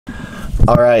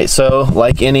All right, so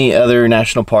like any other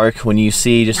national park, when you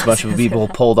see just a bunch of people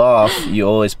pulled off, you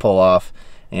always pull off.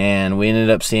 And we ended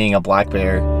up seeing a black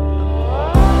bear.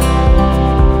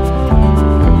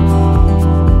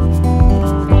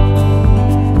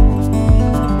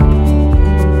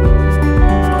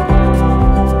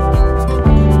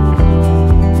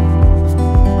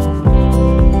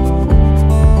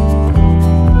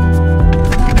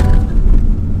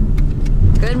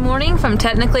 From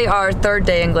technically our third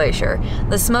day in Glacier.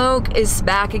 The smoke is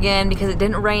back again because it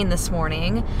didn't rain this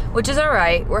morning, which is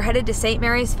alright. We're headed to St.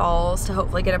 Mary's Falls to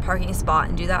hopefully get a parking spot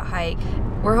and do that hike.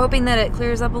 We're hoping that it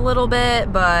clears up a little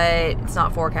bit, but it's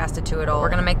not forecasted to at all. We're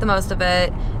gonna make the most of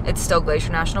it. It's still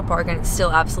Glacier National Park and it's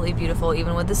still absolutely beautiful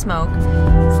even with the smoke.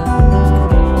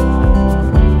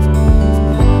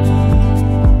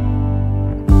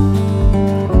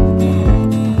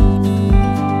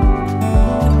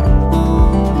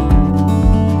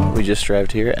 We just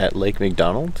arrived here at Lake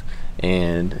McDonald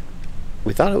and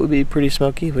we thought it would be pretty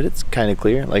smoky, but it's kind of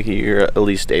clear. Like you're at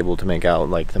least able to make out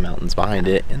like the mountains behind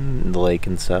it and the lake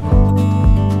and stuff.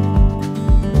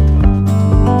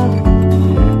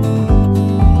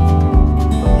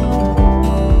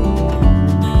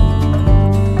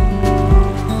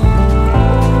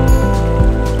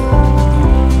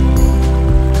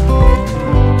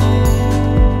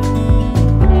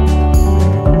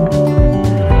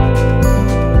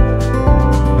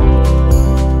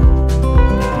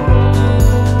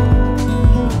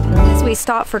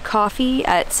 Stop for coffee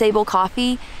at Sable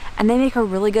Coffee and they make a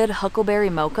really good huckleberry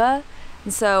mocha,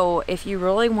 and so if you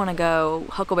really want to go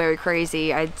huckleberry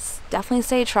crazy, I'd definitely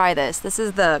say try this. This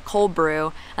is the cold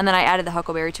brew and then I added the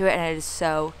huckleberry to it and it is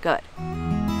so good.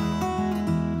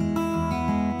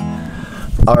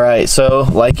 All right, so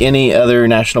like any other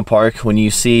national park, when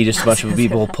you see just a bunch of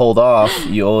people pulled off,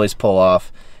 you always pull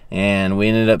off. And we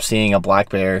ended up seeing a black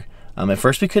bear. At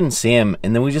first we couldn't see him,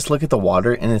 and then we just look at the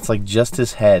water and it's like just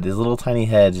his head, his little tiny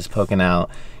head just poking out.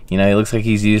 You know, he looks like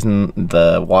he's using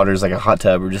the water as like a hot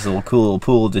tub or just a little cool little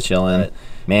pool to chill in.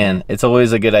 Man, it's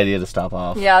always a good idea to stop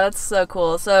off. Yeah, that's so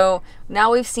cool. So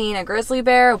now we've seen a grizzly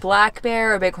bear, a black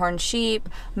bear, a bighorn sheep,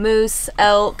 moose,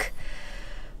 elk,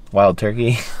 wild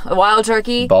turkey, a wild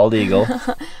turkey, bald eagle.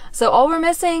 So all we're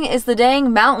missing is the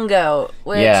dang mountain goat,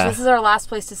 which this is our last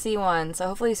place to see one. So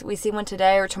hopefully we see one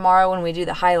today or tomorrow when we do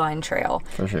the Highline Trail.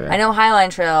 For sure. I know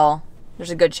Highline Trail,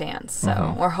 there's a good chance.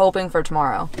 So we're hoping for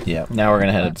tomorrow. Yeah, now we're going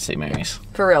to head up to St. Mary's.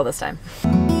 For real this time.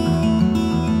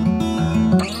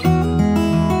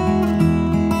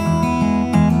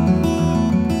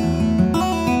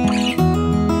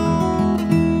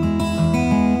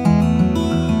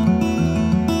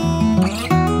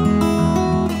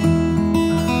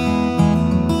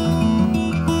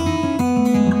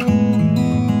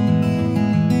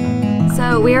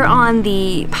 We're on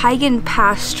the Pagan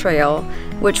Pass Trail,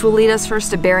 which will lead us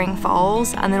first to Bering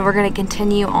Falls, and then we're going to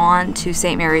continue on to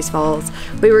St. Mary's Falls.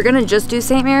 We were going to just do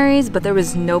St. Mary's, but there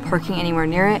was no parking anywhere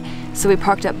near it, so we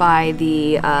parked up by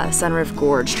the Sunriff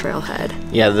Gorge trailhead.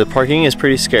 Yeah, the parking is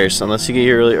pretty scarce. Unless you get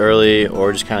here really early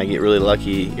or just kind of get really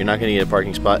lucky, you're not going to get a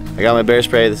parking spot. I got my bear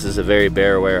spray. This is a very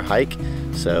bear-aware hike,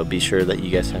 so be sure that you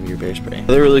guys have your bear spray.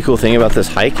 Another really cool thing about this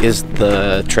hike is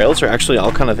the trails are actually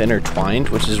all kind of intertwined,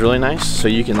 which is really nice. So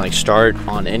you can like start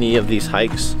on any of these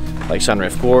hikes, like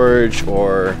Sunriff Gorge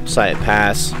or Syatt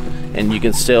Pass, and you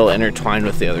can still intertwine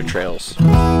with the other trails.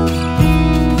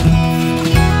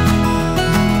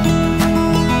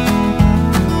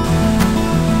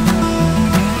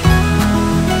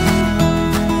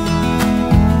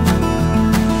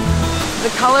 The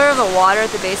color of the water at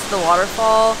the base of the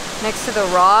waterfall next to the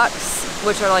rocks,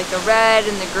 which are like the red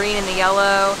and the green and the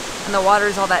yellow, and the water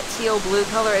is all that teal blue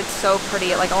color. It's so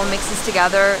pretty. It like all mixes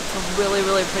together. It's a really,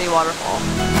 really pretty waterfall.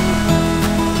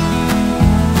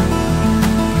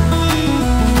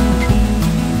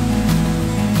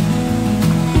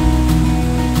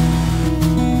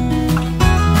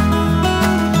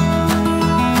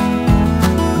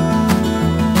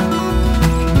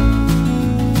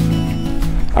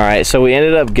 Alright, so we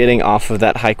ended up getting off of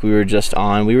that hike we were just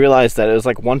on. We realized that it was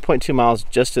like 1.2 miles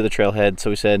just to the trailhead, so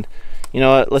we said, you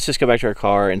know what, let's just go back to our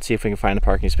car and see if we can find a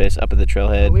parking space up at the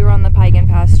trailhead. We were on the Pagan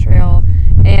Pass Trail,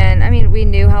 and I mean, we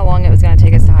knew how long it was going to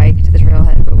take us to hike to the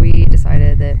trailhead, but we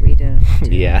decided that we didn't.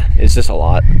 Yeah, it's just a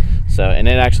lot. So, and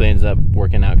it actually ends up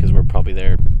working out because we're probably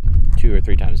there 2 or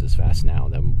 3 times as fast now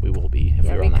than we will be if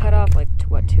we were on the hike. We cut off like,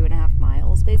 what, 2.5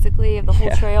 miles basically of the whole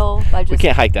trail. By just we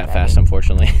can't hike that fast,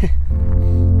 unfortunately.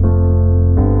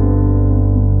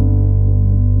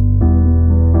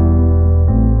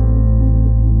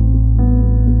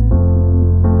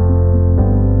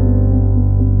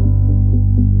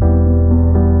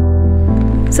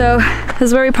 So this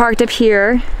is where we parked up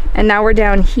here, and now we're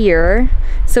down here.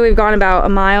 So we've gone about a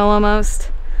mile almost.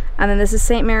 And then this is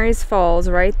St. Mary's Falls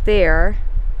right there.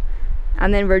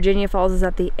 And then Virginia Falls is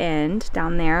at the end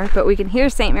down there. But we can hear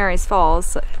St. Mary's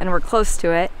Falls, and we're close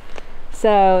to it.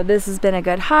 So this has been a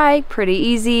good hike, pretty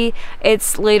easy.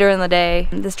 It's later in the day.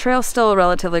 This trail's still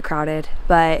relatively crowded,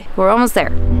 but we're almost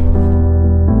there.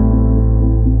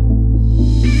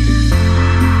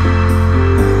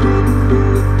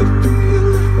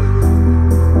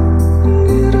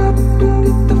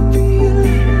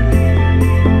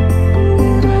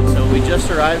 So we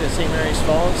just arrived at St. Mary's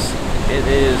Falls. It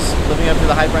is living up to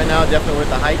the hype right now, definitely worth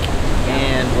the hike.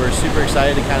 And we're super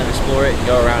excited to kind of explore it and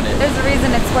go around it. There's a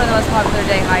reason it's one of the most popular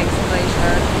day hikes in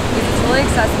Glacier, because it's really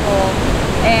accessible,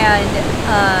 and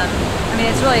I mean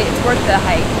it's worth the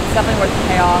hike. It's definitely worth the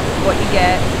payoff, what you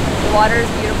get. The water is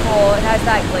beautiful, it has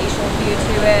that glacial view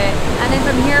to it, and then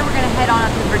from here we're going to head on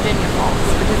up to Virginia Falls,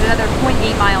 which is another 0.8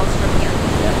 miles from here.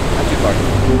 Yeah, not too far.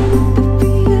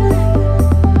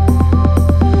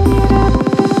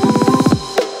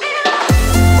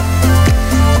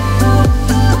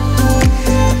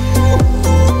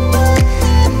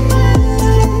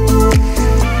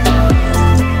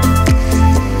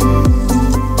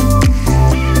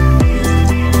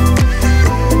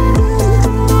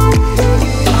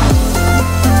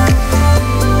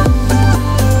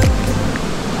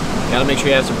 Make sure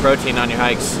you have some protein on your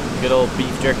hikes. Good old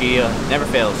beef jerky never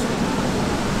fails.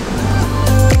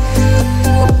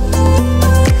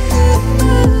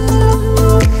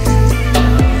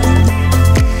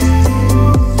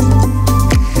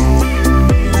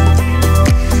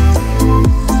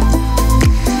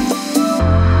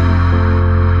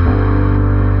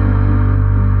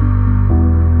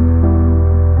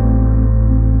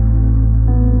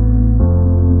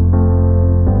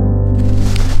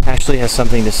 Ashley has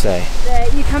something to say.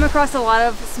 That you come across a lot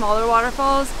of smaller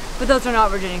waterfalls, but those are not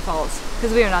Virginia Falls,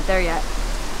 because we are not there yet.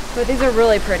 But these are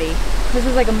really pretty. This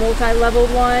is like a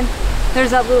multi-leveled one. There's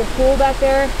that little pool back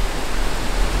there.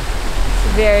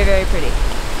 It's very, very pretty.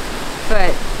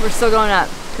 But we're still going up,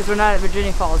 because we're not at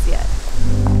Virginia Falls yet.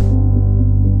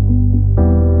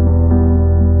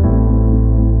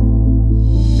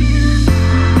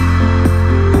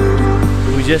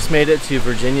 We just made it to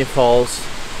Virginia Falls.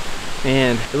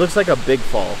 And it looks like a big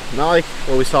fall, not like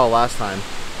what we saw last time.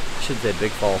 I should say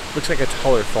big fall. It looks like a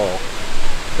taller fall.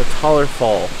 The taller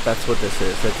fall, that's what this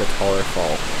is. It's a taller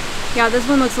fall. Yeah, this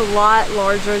one looks a lot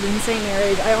larger than St.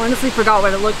 Mary's. I honestly forgot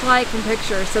what it looked like from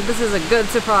pictures, so this is a good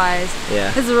surprise.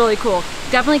 Yeah. This is really cool.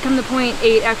 Definitely come to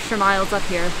 0.8 extra miles up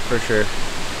here. For sure.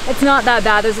 It's not that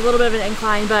bad. There's a little bit of an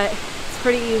incline, but it's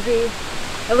pretty easy.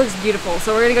 It looks beautiful,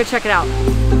 so we're gonna go check it out.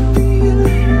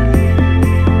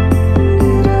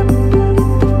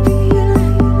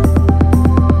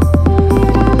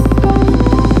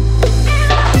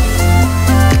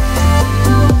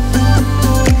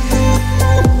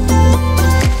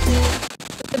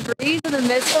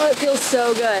 It feels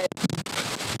so good,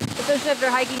 especially after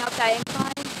hiking up that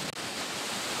incline. It's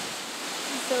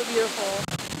so beautiful.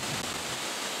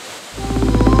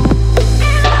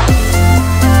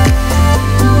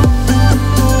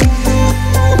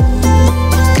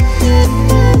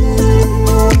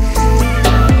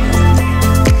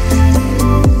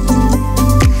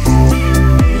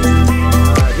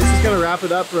 This is gonna wrap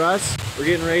it up for us. We're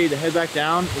getting ready to head back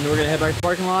down, and then we're gonna head back to the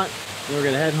parking lot, and we're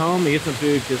gonna head home and get some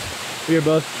food, because we are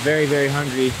both very, very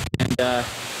hungry, and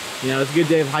you know, it's a good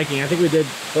day of hiking. I think we did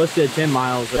close to 10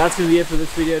 miles. But that's gonna be it for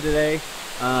this video today.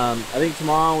 I think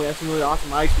tomorrow we have some really awesome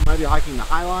hikes. We might be hiking the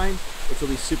High Line, which will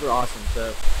be super awesome.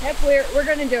 So yep, we're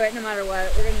gonna do it no matter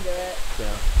what. We're gonna do it. So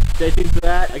stay tuned for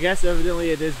that. I guess evidently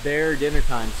it is bear dinner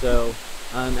time. So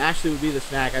Ashley would be the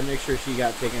snack. I'd make sure she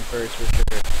got taken first for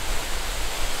sure.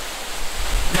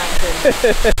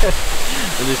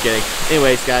 I'm just kidding.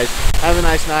 Anyways, guys, have a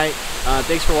nice night.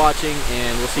 Thanks for watching,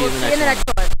 and we'll see you in the next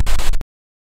one.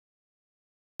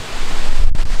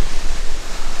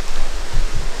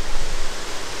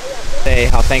 Say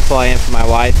how thankful I am for my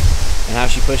wife and how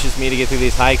she pushes me to get through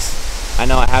these hikes. I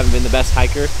know I haven't been the best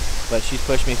hiker, but she's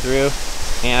pushed me through,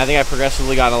 and I think I've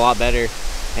progressively gotten a lot better.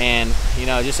 And you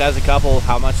know, just as a couple,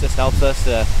 how much this helps us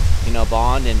to, you know,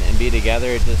 bond and be together.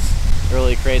 It just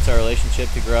really creates our relationship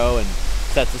to grow and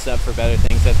sets us up for better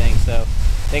things, I think. So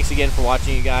thanks again for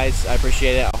watching, you guys. I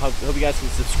appreciate it. I hope you guys can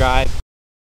subscribe